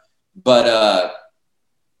stuff. But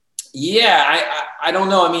I don't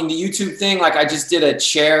know. I mean, the YouTube thing, like I just did a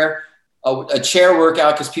chair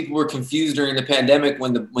workout because people were confused during the pandemic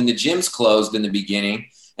when the gyms closed in the beginning,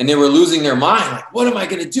 and they were losing their mind. Like, what am I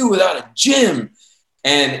going to do without a gym?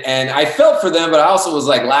 And I felt for them, but I also was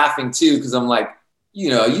like laughing too, because I'm like,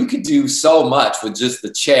 you could do so much with just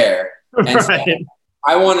the chair. And so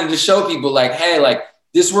I wanted to show people like, hey, like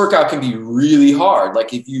this workout can be really hard.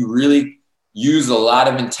 Like if you really use a lot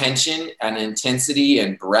of intention and intensity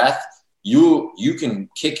and breath, you can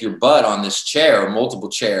kick your butt on this chair or multiple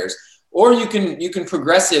chairs, or you can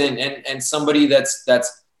progress it and somebody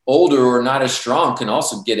that's older or not as strong can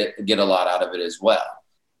also get a lot out of it as well.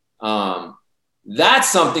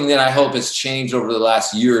 That's something that I hope has changed over the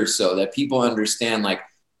last year or so, that people understand, like,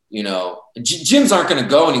 gyms aren't going to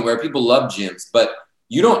go anywhere. People love gyms, but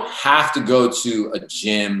you don't have to go to a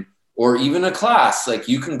gym or even a class. Like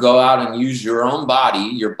you can go out and use your own body.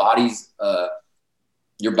 Your body's a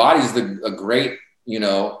great,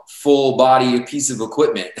 full body piece of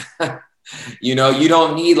equipment. You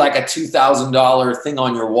don't need like a $2,000 thing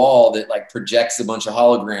on your wall that like projects a bunch of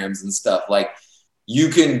holograms and stuff. Like you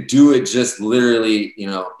can do it just literally,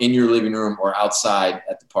 in your living room or outside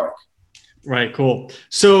at the park. Right. Cool.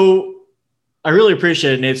 So I really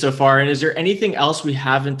appreciate it, Nate, so far. And is there anything else we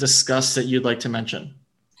haven't discussed that you'd like to mention?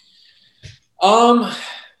 I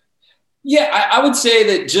would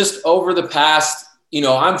say that just over the past,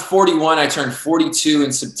 I'm 41, I turned 42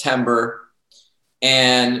 in September.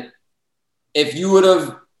 And if you would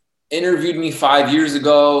have interviewed me 5 years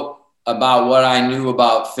ago about what I knew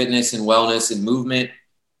about fitness and wellness and movement,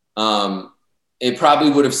 it probably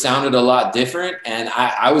would have sounded a lot different. And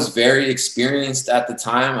I was very experienced at the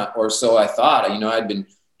time, or so I thought. I'd been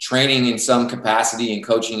training in some capacity and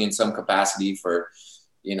coaching in some capacity for,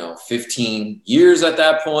 15 years at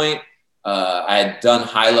that point. I had done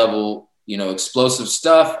high level, explosive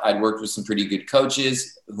stuff. I'd worked with some pretty good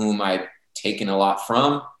coaches whom I'd taken a lot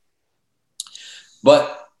from.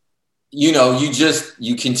 But, you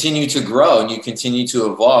continue to grow and you continue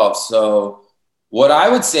to evolve. So what I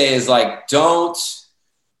would say is like, don't,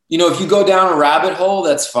 if you go down a rabbit hole,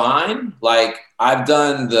 that's fine. Like I've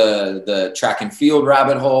done the track and field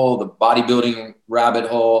rabbit hole, the bodybuilding rabbit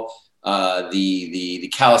hole. the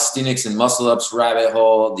calisthenics and muscle ups rabbit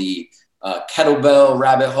hole, the kettlebell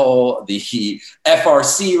rabbit hole, the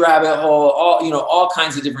FRC rabbit hole, all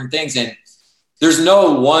kinds of different things. And there's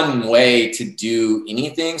no one way to do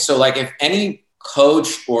anything. So like if any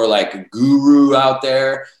coach or like guru out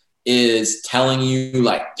there is telling you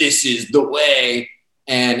like, this is the way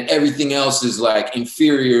and everything else is like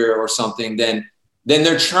inferior or something, then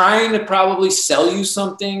they're trying to probably sell you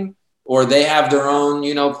something, or they have their own,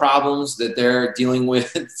 problems that they're dealing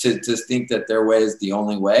with to think that their way is the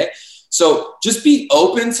only way. So just be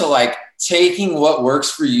open to like taking what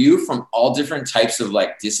works for you from all different types of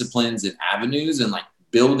like disciplines and avenues, and like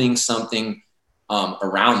building something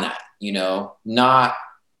around that, not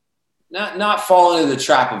fall into the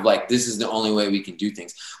trap of like, this is the only way we can do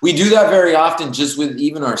things. We do that very often just with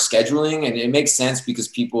even our scheduling, and it makes sense because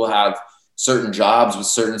people have certain jobs with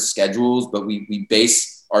certain schedules, but we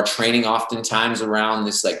base our training oftentimes around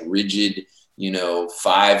this like rigid,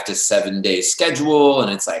 5 to 7 day schedule.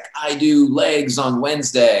 And it's like, I do legs on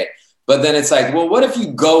Wednesday, but then it's like, well, what if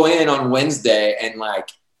you go in on Wednesday and like,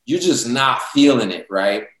 you're just not feeling it,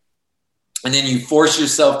 right? And then you force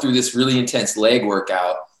yourself through this really intense leg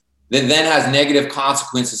workout that then has negative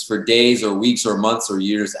consequences for days or weeks or months or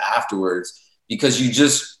years afterwards, because you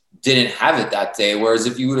just didn't have it that day. Whereas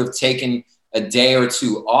if you would have taken a day or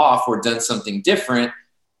two off or done something different,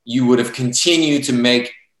 you would have continued to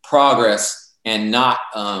make progress and not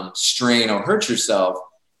strain or hurt yourself.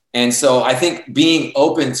 And so I think being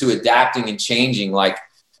open to adapting and changing, like,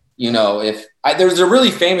 there's a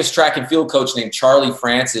really famous track and field coach named Charlie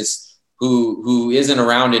Francis who isn't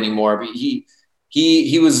around anymore, but he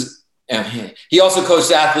was, he also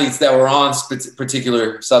coached athletes that were on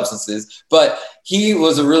particular substances, but he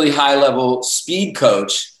was a really high level speed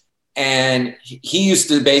coach. And he used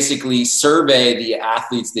to basically survey the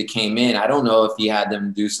athletes that came in. I don't know if he had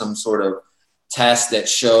them do some sort of test that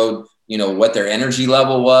showed, what their energy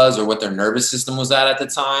level was or what their nervous system was at the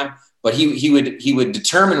time. But he would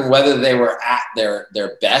determine whether they were at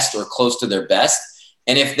their best or close to their best.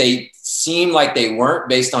 And if they seemed like they weren't,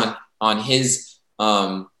 based on his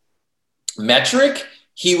metric,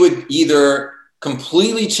 he would either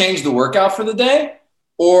completely change the workout for the day,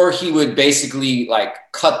 or he would basically like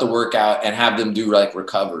cut the workout and have them do like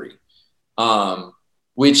recovery,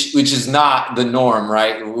 which is not the norm,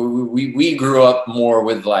 right? We grew up more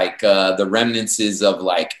with like the remnants of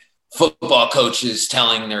like football coaches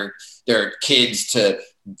telling their kids to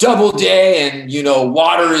double day and,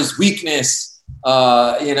 water is weakness,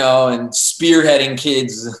 and spearheading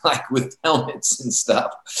kids like with helmets and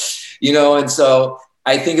stuff, and so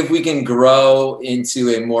I think if we can grow into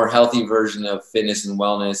a more healthy version of fitness and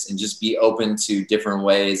wellness and just be open to different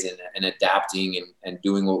ways and adapting and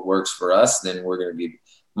doing what works for us, then we're going to be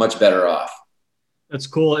much better off. That's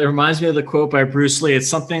cool. It reminds me of the quote by Bruce Lee. It's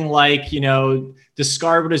something like,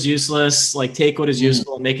 discard what is useless, like take what is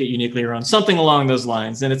useful and make it uniquely your own, something along those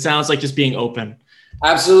lines. And it sounds like just being open.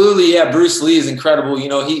 Absolutely. Yeah. Bruce Lee is incredible.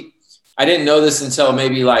 I didn't know this until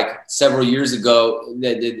maybe like several years ago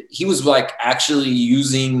that he was like actually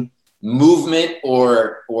using movement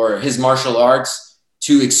or his martial arts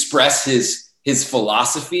to express his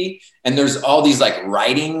philosophy. And there's all these like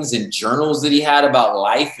writings and journals that he had about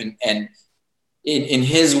life. And in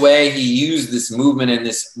his way, he used this movement and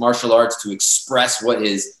this martial arts to express what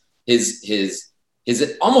his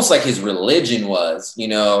almost like his religion was,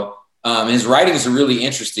 and his writings are really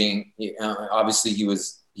interesting. Obviously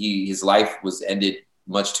his life was ended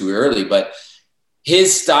much too early, but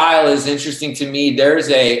his style is interesting to me. There's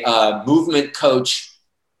a movement coach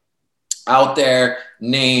out there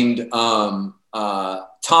named Tom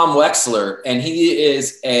Wexler, and he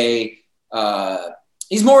is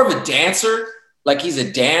he's more of a dancer, like he's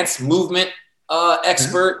a dance movement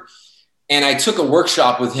expert. And I took a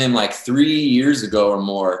workshop with him like 3 years ago or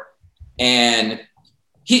more, and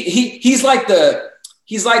he's like the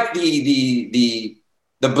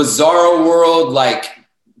Bizarro World like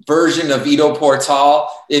version of Ido Portal.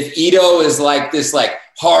 If Ido is like this like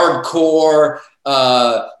hardcore,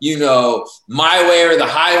 my way or the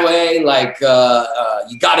highway, like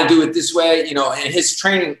you got to do it this way, and his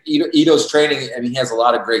training, Ido's training, I mean, he has a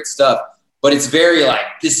lot of great stuff, but it's very like,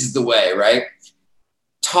 this is the way, right?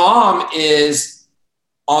 Tom is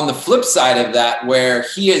on the flip side of that, where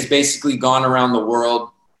he has basically gone around the world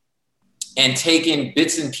and taken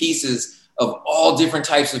bits and pieces of all different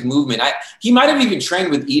types of movement. He might have even trained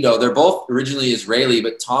with Ido. They're both originally Israeli,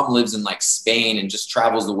 but Tom lives in like Spain and just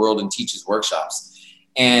travels the world and teaches workshops.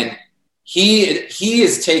 And he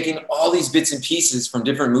has taken all these bits and pieces from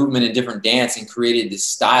different movement and different dance and created this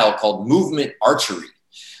style called movement archery.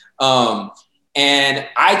 And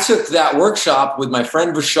I took that workshop with my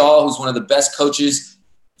friend Vishal, who's one of the best coaches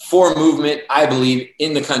for movement, I believe,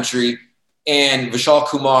 in the country, and Vishal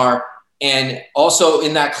Kumar. And also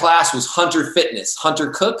in that class was Hunter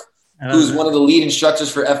Cook, who's one of the lead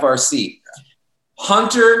instructors for FRC.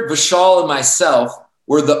 Hunter, Vishal, and myself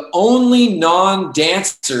were the only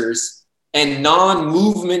non-dancers and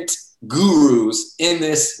non-movement gurus in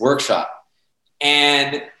this workshop.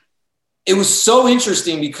 And it was so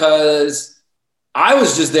interesting because I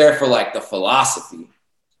was just there for like the philosophy.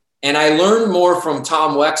 And I learned more from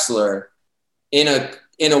Tom Wexler in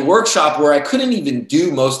a workshop where I couldn't even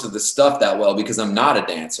do most of the stuff that well because I'm not a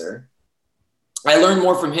dancer. I learned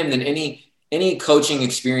more from him than any coaching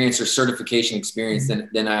experience or certification experience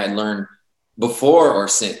than I had learned before or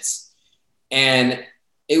since. And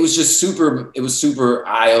it was just super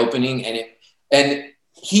eye-opening. And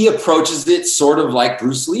he approaches it sort of like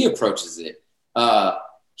Bruce Lee approaches it.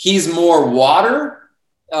 He's more water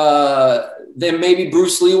than maybe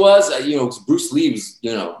Bruce Lee was. Bruce Lee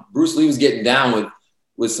was getting down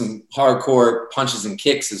with some hardcore punches and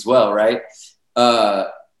kicks as well, right?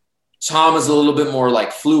 Tom is a little bit more like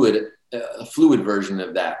a fluid version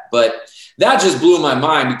of that. But that just blew my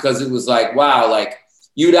mind because it was like, wow, like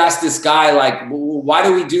you'd ask this guy, like, why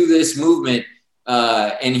do we do this movement?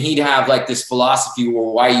 And he'd have like this philosophy where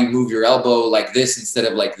why you move your elbow like this instead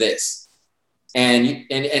of like this. And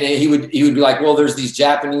he would be like, well, there's these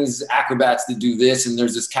Japanese acrobats that do this, and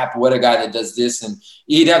there's this capoeira guy that does this, and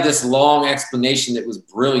he'd have this long explanation that was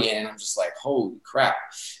brilliant. And I'm just like, holy crap!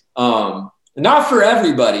 Not for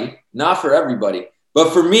everybody,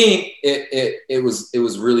 but for me, it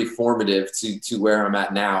was really formative to where I'm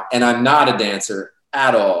at now. And I'm not a dancer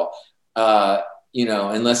at all,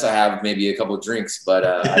 unless I have maybe a couple of drinks. But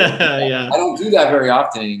I don't do that very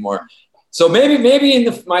often anymore. So maybe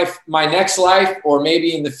in my next life, or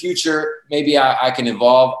maybe in the future, maybe I can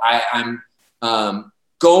evolve. I'm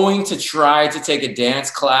going to try to take a dance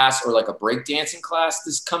class or like a break dancing class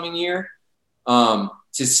this coming year to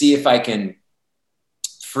see if I can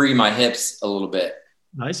free my hips a little bit.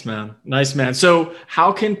 Nice, man. So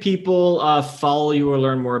how can people follow you or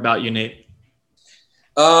learn more about you, Nate?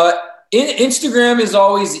 Instagram is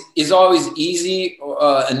always easy.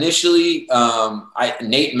 Initially,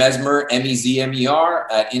 Nate Mezmer, Mezmer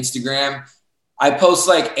at Instagram. I post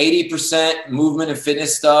like 80% movement and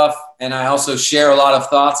fitness stuff, and I also share a lot of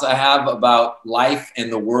thoughts I have about life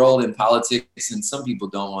and the world and politics. And some people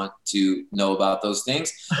don't want to know about those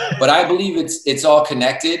things, but I believe it's all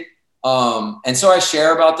connected. And so I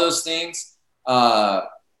share about those things.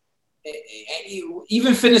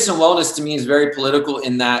 Even fitness and wellness to me is very political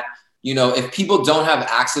in that, if people don't have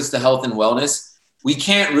access to health and wellness, we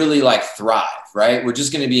can't really like thrive, right? We're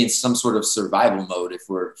just going to be in some sort of survival mode if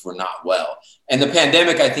we're not well. And the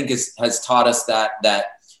pandemic, I think, has taught us that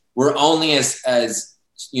we're only as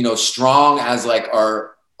strong as like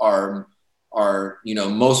our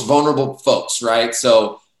most vulnerable folks, right?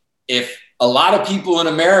 So if a lot of people in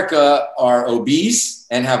America are obese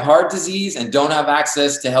and have heart disease and don't have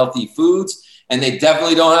access to healthy foods, and they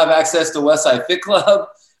definitely don't have access to Westside Fit Club,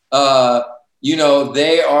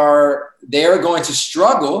 they are going to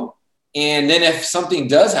struggle. And then if something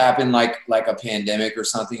does happen, like a pandemic or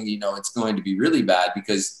something, it's going to be really bad,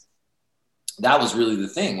 because that was really the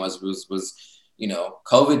thing was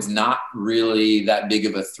COVID's not really that big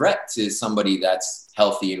of a threat to somebody that's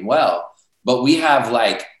healthy and well, but we have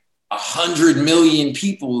like 100 million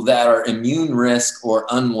people that are immune risk or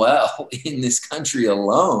unwell in this country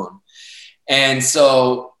alone. And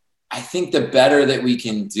so I think the better that we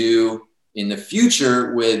can do in the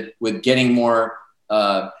future with getting more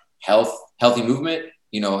healthy movement,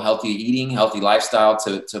 healthy eating, healthy lifestyle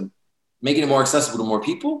to making it more accessible to more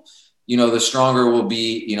people, the stronger we'll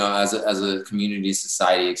be, as a community,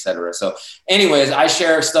 society, et cetera. So anyways, I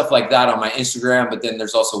share stuff like that on my Instagram, but then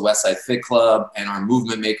there's also Westside Fit Club and our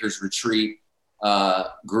Movement Makers Retreat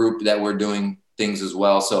group that we're doing things as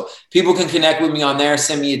well. So people can connect with me on there,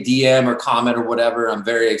 send me a DM or comment or whatever. I'm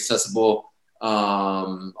very accessible.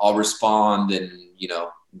 I'll respond and,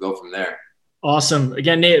 go from there. Awesome.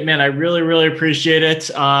 Again, Nate, man, I really, really appreciate it.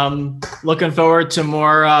 Looking forward to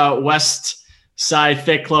more West Side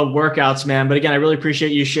Fit Club workouts, man. But again, I really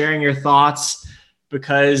appreciate you sharing your thoughts,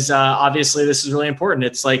 because obviously this is really important.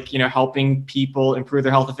 It's like, helping people improve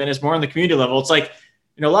their health and fitness more on the community level. It's like,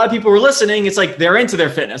 a lot of people were listening. It's like they're into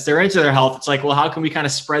their fitness, they're into their health. It's like, well, how can we kind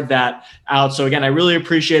of spread that out? So again, I really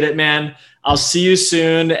appreciate it, man. I'll see you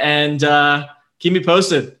soon, and keep me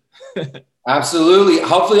posted. Absolutely.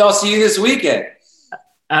 Hopefully I'll see you this weekend.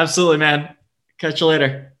 Absolutely, man. Catch you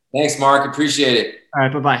later. Thanks, Mark. Appreciate it. All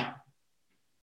right. Bye-bye.